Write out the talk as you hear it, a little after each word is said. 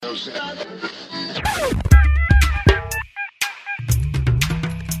So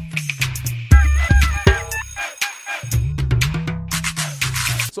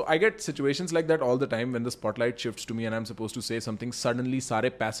I get situations like that all the time when the spotlight shifts to me and I'm supposed to say something. Suddenly सारे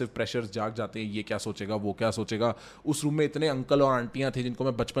passive pressures जाग जाते हैं. ये क्या सोचेगा, वो क्या सोचेगा. उस रूम में इतने अंकल और आंटियां थे जिनको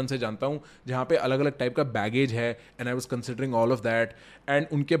मैं बचपन से जानता हूँ, जहाँ पे अलग अलग टाइप का बैगेज है, and I was considering all of that.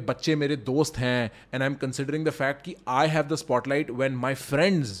 And उनके बच्चे मेरे दोस्त हैं, and I'm considering the fact कि I have the spotlight when my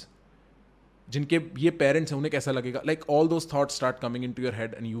friends, जिनके ये पेरेंट्स हैं, उन्हें कैसा लगेगा. Like all those thoughts start coming into your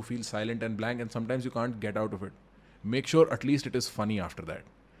head and you feel silent and blank and sometimes you can't get out of it. Make sure at least it is funny after that.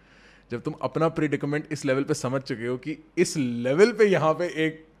 जब तुम अपना प्रीडिकमेंट इस level पे समझ चुके हो कि इस लेवल पे यहाँ पे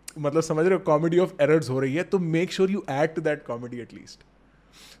एक मतलब समझ रहे हो कॉमेडी ऑफ एरर्स हो रही है, तो make sure you add to that comedy at least.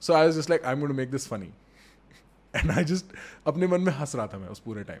 So I was just like I am going to make this funny and I just अपने मन में हंस रहा था मैं उस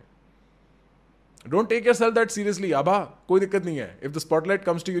पूरे time. Don't take yourself that seriously. Abha कोई दिक्कत नहीं है. If the spotlight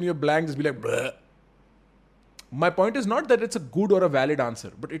comes to you in your blank just be like. My point is not that it's a good और a valid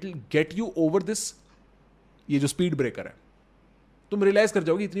answer, but it will get you over this. ये जो speed breaker है, तुम realise कर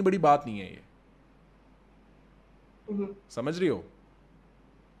जाओगे इतनी बड़ी बात नहीं है ये. समझ रही हो?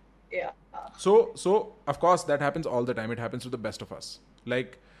 So of course that happens all the time. It happens to the best of us.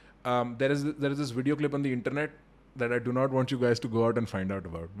 Like there is this video clip on the internet that I do not want you guys to go out and find out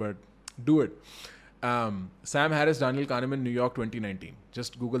about, but do it. Sam Harris, Daniel Kahneman, New York 2019.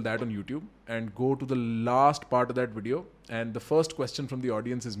 Just Google that on YouTube and go to the last part of that video, and the first question from the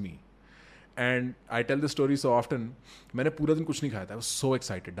audience is me. And I tell this story so often. मैंने पूरा दिन कुछ नहीं खाया था. I was so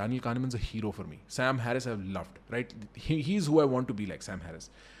excited. Daniel Kahneman's a hero for me. Sam Harris I've loved, right? He's who I want to be like, Sam Harris,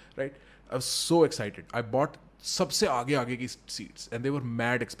 right? I was so excited. I bought सबसे आगे की seats and they were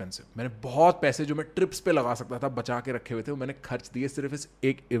mad expensive. मैंने बहुत पैसे जो मैं trips पे लगा सकता था बचा के रखे हुए थे, वो मैंने खर्च दिए सिर्फ इस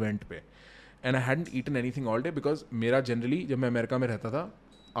एक इवेंट पे. And I hadn't eaten anything all day because मेरा जनरली जब मैं अमेरिका में रहता था,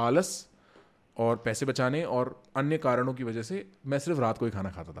 आलस और पैसे बचाने और अन्य कारणों की वजह से मैं सिर्फ रात को ही खाना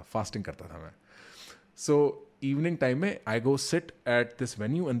खाता था, फास्टिंग करता था मैं. सो इवनिंग टाइम में I go sit at this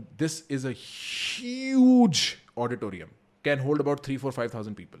venue and this is a huge auditorium, can hold about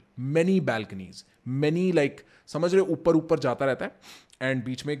 3-4-5,000 people, many balconies, many like समझ रहे ऊपर जाता रहता है, एंड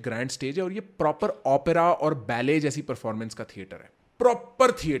बीच में एक ग्रैंड स्टेज है और ये प्रॉपर ओपेरा और बैले जैसी परफॉर्मेंस का थिएटर है,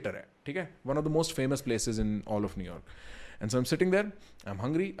 प्रॉपर थिएटर है, ठीक है. One of the most famous places in all of न्यूयॉर्क. And so I'm sitting there, I'm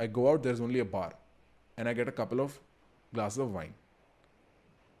hungry, I go out, there's only a bar. And I get a couple of glasses of wine.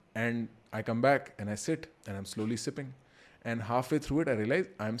 And I come back and I sit and I'm slowly sipping. And halfway through it, I realize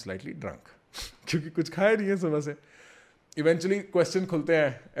I'm slightly drunk. क्योंकि कुछ खाया नहीं है सुबह से. Eventually, question खुलते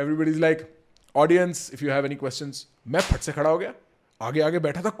हैं. Everybody's like, audience, if you have any questions. मैं फट से खड़ा हो गया. आगे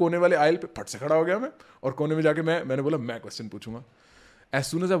बैठा था कोने वाले आयल पे, फट से खड़ा हो गया मैं. और कोने में जाके मैंने बोला मैं क्वेश्चन पूछूंगा.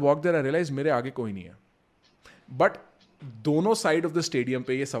 As soon as I walked there, I realized मेरे आगे कोई नहीं है. But दोनों साइड ऑफ द स्टेडियम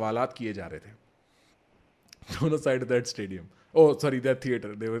पे ये सवालात किए जा रहे थे. दोनों side of that stadium, oh sorry that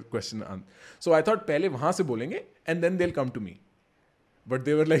theatre, they were question answer. So I thought पहले वहां से बोलेंगे and then they will come to me, but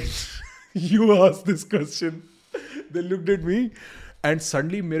they were like you ask this question. They looked at me and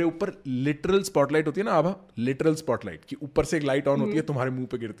suddenly मेरे ऊपर literal spotlight होती है ना आभा, literal spotlight कि ऊपर से एक लाइट ऑन होती है, तुम्हारे मुंह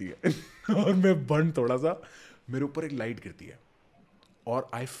पे गिरती है और मैं बंद थोड़ा सा, मेरे ऊपर एक लाइट गिरती है और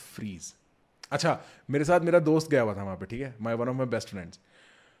आई फ्रीज. अच्छा, मेरे साथ मेरा दोस्त गया हुआ था वहाँ पे, ठीक है, one of my best friends.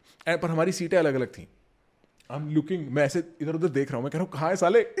 पर हमारी सीटें अलग अलग थी. आई एम लुकिंग, मैं ऐसे इधर उधर देख रहा हूँ, मैं कह रहा हूँ कहाँ है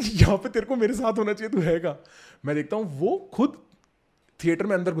साले, यहाँ पे तेरे को मेरे साथ होना चाहिए, तू हैगा. मैं देखता हूँ वो खुद थिएटर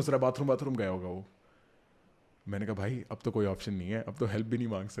में अंदर घुस रहा है, बाथरूम गया होगा वो. मैंने कहा भाई अब तो कोई ऑप्शन नहीं है, अब तो हेल्प भी नहीं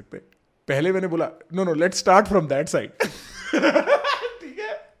मांग सकते. पहले मैंने बोला no let's start from that side, ठीक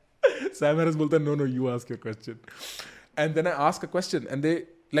है. सैम हैरिस बोलता है no you ask your question. And then I ask a question and they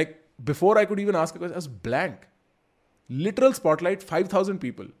like before I could even ask a question, I was blank. Literal spotlight, 5,000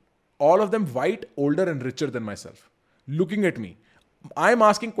 people, all of them white, older and richer than myself, looking at me. I'm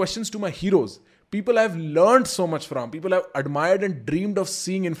asking questions to my heroes, people I've learned so much from, people I've admired and dreamed of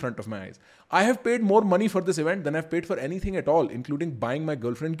seeing in front of my eyes. I have paid more money for this event than I've paid for anything at all, including buying my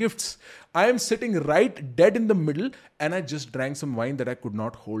girlfriend gifts. I am sitting right dead in the middle and I just drank some wine that I could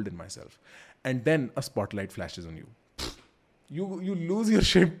not hold in myself. And then a spotlight flashes on you. You lose your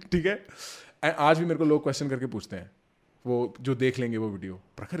shit, ठीक है. And आज भी मेरे को लोग question करके पूछते हैं, वो जो देख लेंगे वो वीडियो,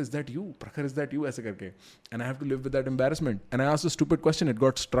 प्रखर इज दैट यू ऐसे करके. And I have to live with that embarrassment. And I asked a stupid question, it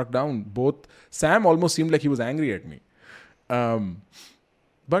got struck down. Both Sam almost seemed like he was angry at me,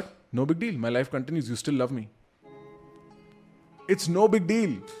 but no big deal, my life continues, you still love me, it's no big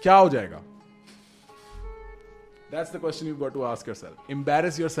deal. क्या हो जाएगा? That's the question you've got to ask yourself.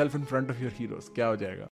 Embarrass yourself in front of your heroes. क्या हो जाएगा?